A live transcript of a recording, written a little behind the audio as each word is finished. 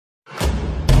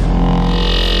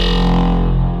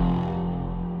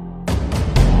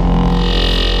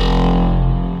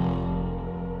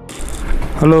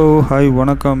Hello hi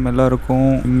வணக்கம் எல்லாருக்கும்.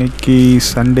 இன்னைக்கு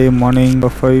சண்டே மார்னிங்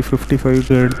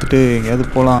 5:55 எடுத்துகிட்டு எங்கேயாவது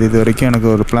போகலாம். இது வரைக்கும் எனக்கு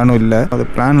ஒரு பிளானும் இல்லை. அது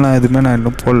பிளான்லாம் எதுவுமே நான்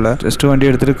இன்னும் போடல. ஜஸ்ட் வண்டி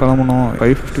எடுத்துகிட்டு கிளம்பணும்.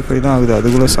 5:55 தான் ஆகுது.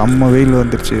 அதுக்குள்ளே செம்ம வெயில்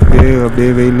வந்துருச்சு.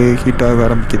 அப்படியே வெயில் ஹீட் ஆக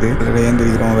ஆரம்பிக்குது. அதில்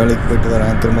ஏந்திரிக்கிறோம், வேலைக்கு போயிட்டு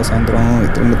வரேன், திரும்ப சாயந்தரம்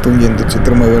திரும்ப தூங்கி எழுந்திரிச்சு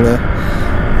திரும்ப வேலை,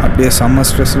 அப்படியே செம்ம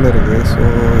ஸ்ட்ரெஸ்ஸில் இருக்குது. ஸோ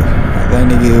அதான்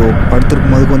இன்றைக்கி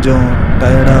படுத்துருக்கும் போது கொஞ்சம்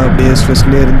டயர்டாக அப்படியே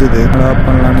ஸ்ட்ரெஸ்லேயே இருந்தது. நல்லா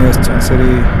பண்ணலான்னு யோசித்தேன். சரி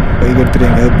பைக் எடுத்துகிட்டு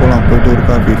எங்கேயாவது போகலாம், போயிட்டு ஒரு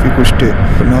காஃபி குடிச்சிட்டு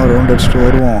இன்னும் ரவுண்ட் அடிச்சுட்டு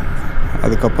வருவோம்.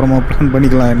 அதுக்கப்புறமா பிளான்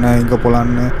பண்ணிக்கலாம் என்ன எங்கே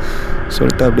போகலான்னு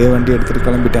சொல்லிட்டு அப்படியே வண்டி எடுத்துகிட்டு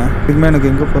கிளம்பிட்டேன். இதுக்குமே எனக்கு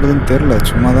எங்கே போகிறதுன்னு தெரில,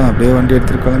 சும்மா தான் அப்படியே வண்டி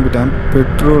எடுத்துகிட்டு கிளம்பிட்டேன்.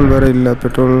 பெட்ரோல் வேறு இல்லை,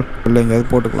 பெட்ரோல் இல்லை எங்கேயாவது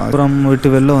போட்டுக்கலாம். அப்புறம் விட்டு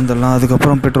வெளில வந்துடலாம்.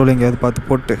 அதுக்கப்புறம் பெட்ரோல் எங்கேயாவது பார்த்து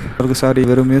போட்டு அதுக்கு சாரி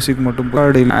வெறும் மியூசிக் மட்டும்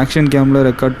ஆக்ஷன் கேமில்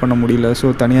ரெக்கார்ட் பண்ண முடியல.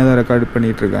 ஸோ தனியாக தான் ரெக்கார்ட்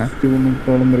பண்ணிகிட்ருக்கேன். இது ஒன்றும்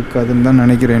ப்ராப்ளம் இருக்காதுன்னு தான்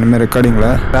நினைக்கிறேன். இனிமேல் ரெக்கார்டிங்கில்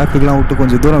டிராஃபிக்லாம் விட்டு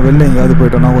கொஞ்சம் தூரம் வெளில எங்கேயாவது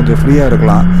போயிட்டோம்னா கொஞ்சம் ஃப்ரீயாக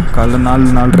இருக்கலாம். காலைல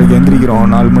 4:30 எந்திரிக்கிறோம்,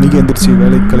 4 மணிக்கு எந்திரிச்சு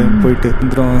வேலைக்கு கிளம்பி போயிட்டு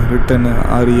வந்துடும். ரிட்டர்னு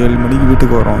 6-7 மணிக்கு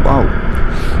வீட்டுக்கு வரோம். வாவ்,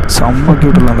 செம்ம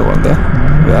கியூட்டில் அந்த குழந்தை,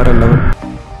 வேற லெவல்.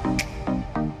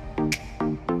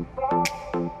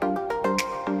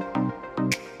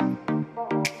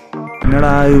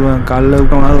 என்னடா இவன் காலைல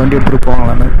வண்டி எடுத்துகிட்டு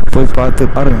போவாங்களான்னு போய் பார்த்து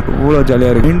பாருங்கள், இவ்வளோ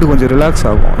ஜாலியாக இருக்குது. மைண்டு கொஞ்சம் ரிலாக்ஸ்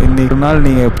ஆகும். இன்றைக்கி ஒரு நாள்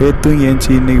நீங்கள் அப்படியே தூங்கி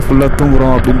ஏஞ்சி இன்றைக்கி ஃபுல்லாக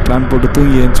தூங்குறோம் அப்படின்னு பிளான் போட்டு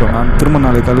தூங்கி ஏஞ்சோம். நான் திரும்ப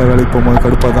நாளைக்கு காலைல வேலைக்கு போகும்போது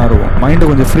கடுப்பாக தான் இருக்கும். மைண்டை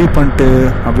கொஞ்சம் ஃப்ரீ பண்ணிட்டு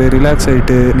அப்படியே ரிலாக்ஸ்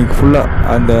ஆகிட்டு இன்றைக்கி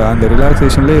ஃபுல்லாக அந்த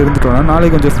ரிலாக்ஸேஷன்லேயே இருந்துட்டோம்னா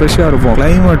நாளைக்கு கொஞ்சம் ஃப்ரெஷ்ஷாக இருப்போம்.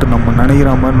 கிளைமேட் நம்ம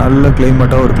நினைக்கிற மாதிரி நல்ல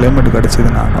கிளைமேட்டாக ஒரு கிளைமேட்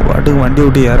கிடச்சிதுன்னா பாட்டுக்கு வண்டி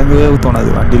விட்டு இறங்கவே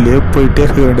தோணாது. வண்டியிலே போயிட்டே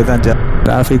இருக்க வேண்டியதான்.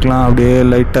 டிராஃபிக்லாம் அப்படியே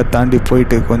லைட்டாக தாண்டி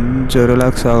போயிட்டு கொஞ்சம்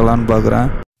ரிலாக்ஸ் ஆகலான்னு பார்க்குறேன்.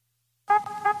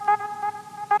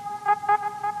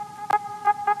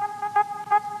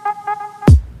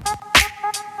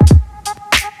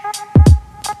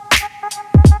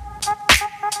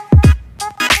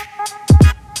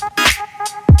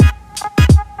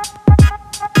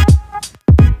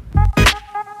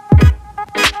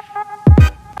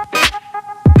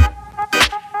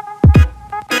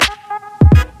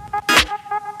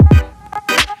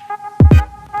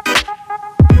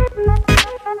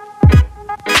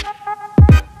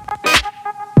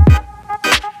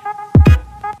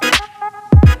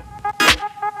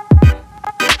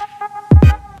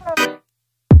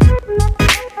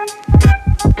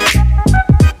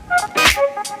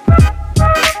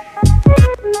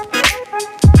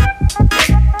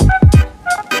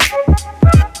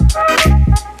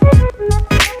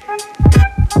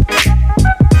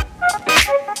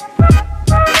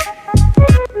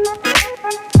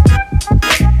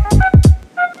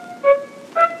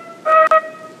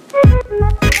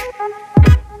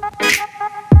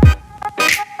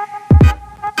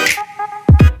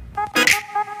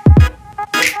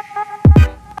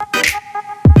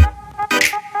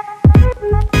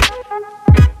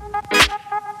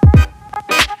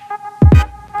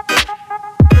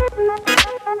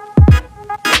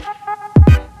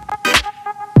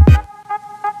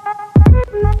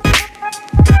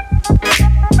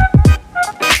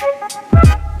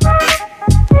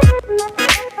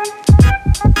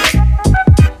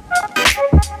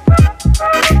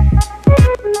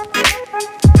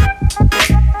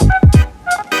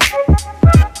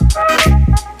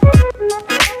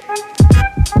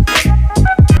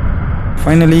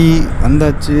 ஃபைனலி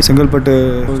வந்தாச்சு, செங்கல்பட்டு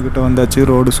கிட்ட வந்தாச்சு.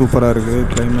 ரோடு சூப்பராக இருக்குது,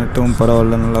 கிளைமேட்டும்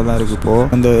பரவாயில்ல, நல்லா தான் இருக்குது. இப்போது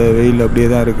அந்த வெயில் அப்படியே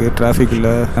தான் இருக்குது. டிராஃபிக்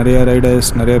இல்லை, நிறையா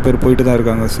ரைடர்ஸ் நிறைய பேர் போயிட்டு தான்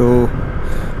இருக்காங்க. ஸோ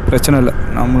பிரச்சனை இல்லை,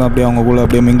 நம்மளும் அப்படியே அவங்க கூட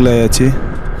அப்படியே மிங்கிள் ஆயாச்சு.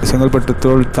 செங்கல்பட்டு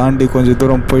தோல் தாண்டி கொஞ்சம்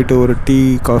தூரம் போயிட்டு ஒரு டீ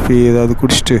காஃபி ஏதாவது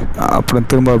குடிச்சிட்டு அப்புறம்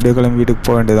திரும்ப அப்படியே கிளம்பி வீட்டுக்கு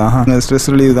போக வேண்டியதான். ஸ்ட்ரெஸ்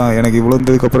ரிலீவ் தான் எனக்கு. இவ்வளோ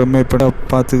இருந்ததுக்கப்புறமே இப்போ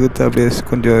பார்த்துக்கிட்டு அப்படியே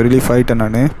கொஞ்சம் ரிலீஃப் ஆகிட்டேன்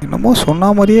நான். என்னமோ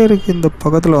சொன்ன மாதிரியே இருக்குது இந்த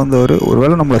பக்கத்தில் வந்தவர்.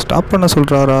 ஒருவேளை நம்மளை ஸ்டாப் பண்ண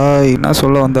சொல்கிறாரா, என்ன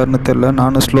சொல்ல வந்தாருன்னு தெரில.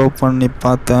 நானும் ஸ்லோ பண்ணி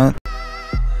பார்த்தேன்.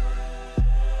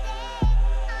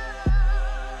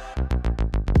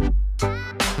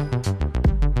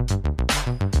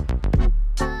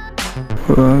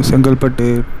 செங்கல்பட்டு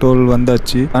டோல்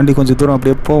வந்தாச்சு. தாண்டி கொஞ்சம் தூரம்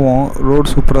அப்படியே போவோம்.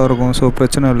 ரோடு சூப்பராக இருக்கும். ஸோ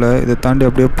பிரச்சனை இல்லை. இதை தாண்டி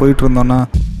அப்படியே போயிட்டு இருந்தோன்னா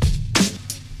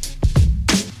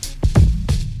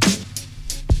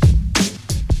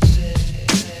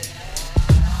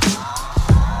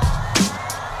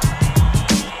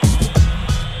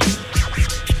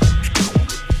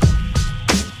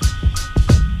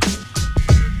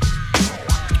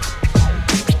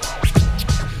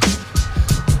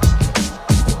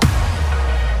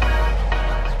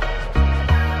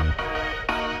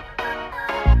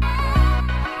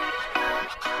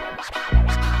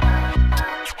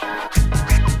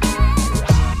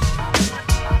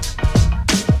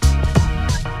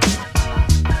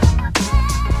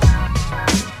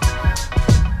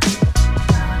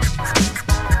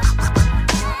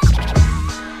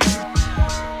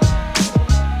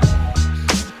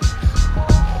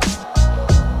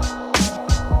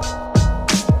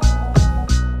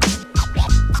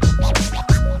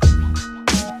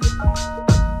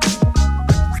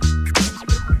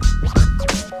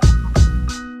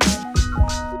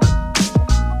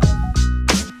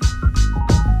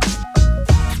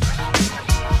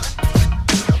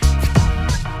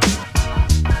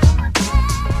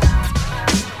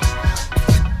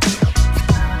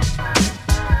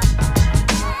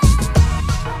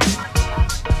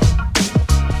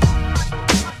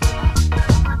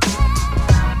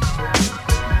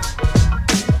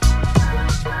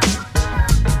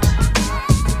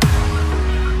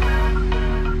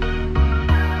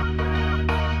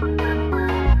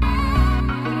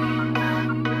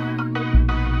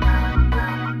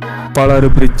பாலாறு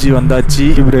பிரிட்ஜ் வந்தாச்சு.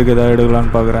 டீ பிரேக் ஏதாவது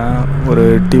எடுக்கலான்னு பார்க்குறேன். ஒரு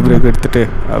டீ பிரேக் எடுத்துகிட்டு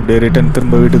அப்படியே ரிட்டர்ன்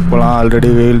திரும்ப வீட்டுக்கு போகலாம்.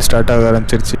 ஆல்ரெடி வெயில் ஸ்டார்ட் ஆக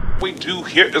ஆரம்பிச்சிருச்சு. We do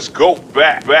here is go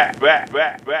back, back, back,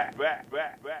 back, back, back,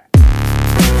 back, back.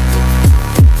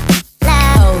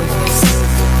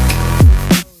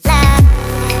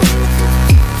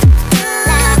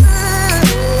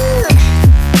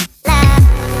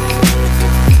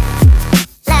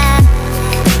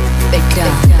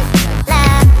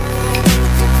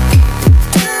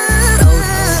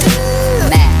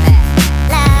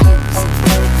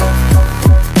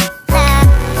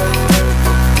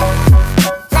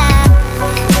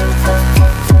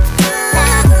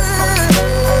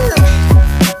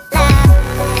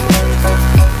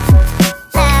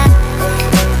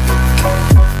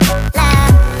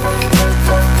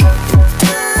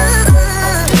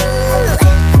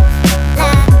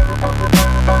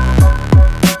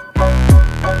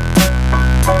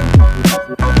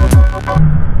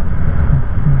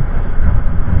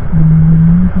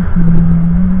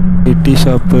 Tea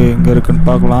shop எங்கே இருக்குன்னு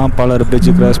பார்க்கலாம். பாலாறு பிரிட்ஜ்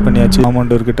கிராஸ் பண்ணியாச்சு.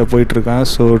 அமௌண்டர்கிட்ட போயிட்டுருக்கேன்.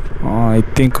 ஸோ ஐ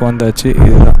திங்க் வந்தாச்சு.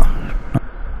 இதுதான்.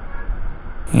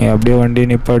 அப்படியே வண்டி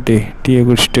நிப்பாட்டி டீயை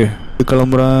குடிச்சிட்டு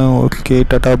கிளம்புறேன். Okay,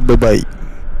 Tata, bye bye.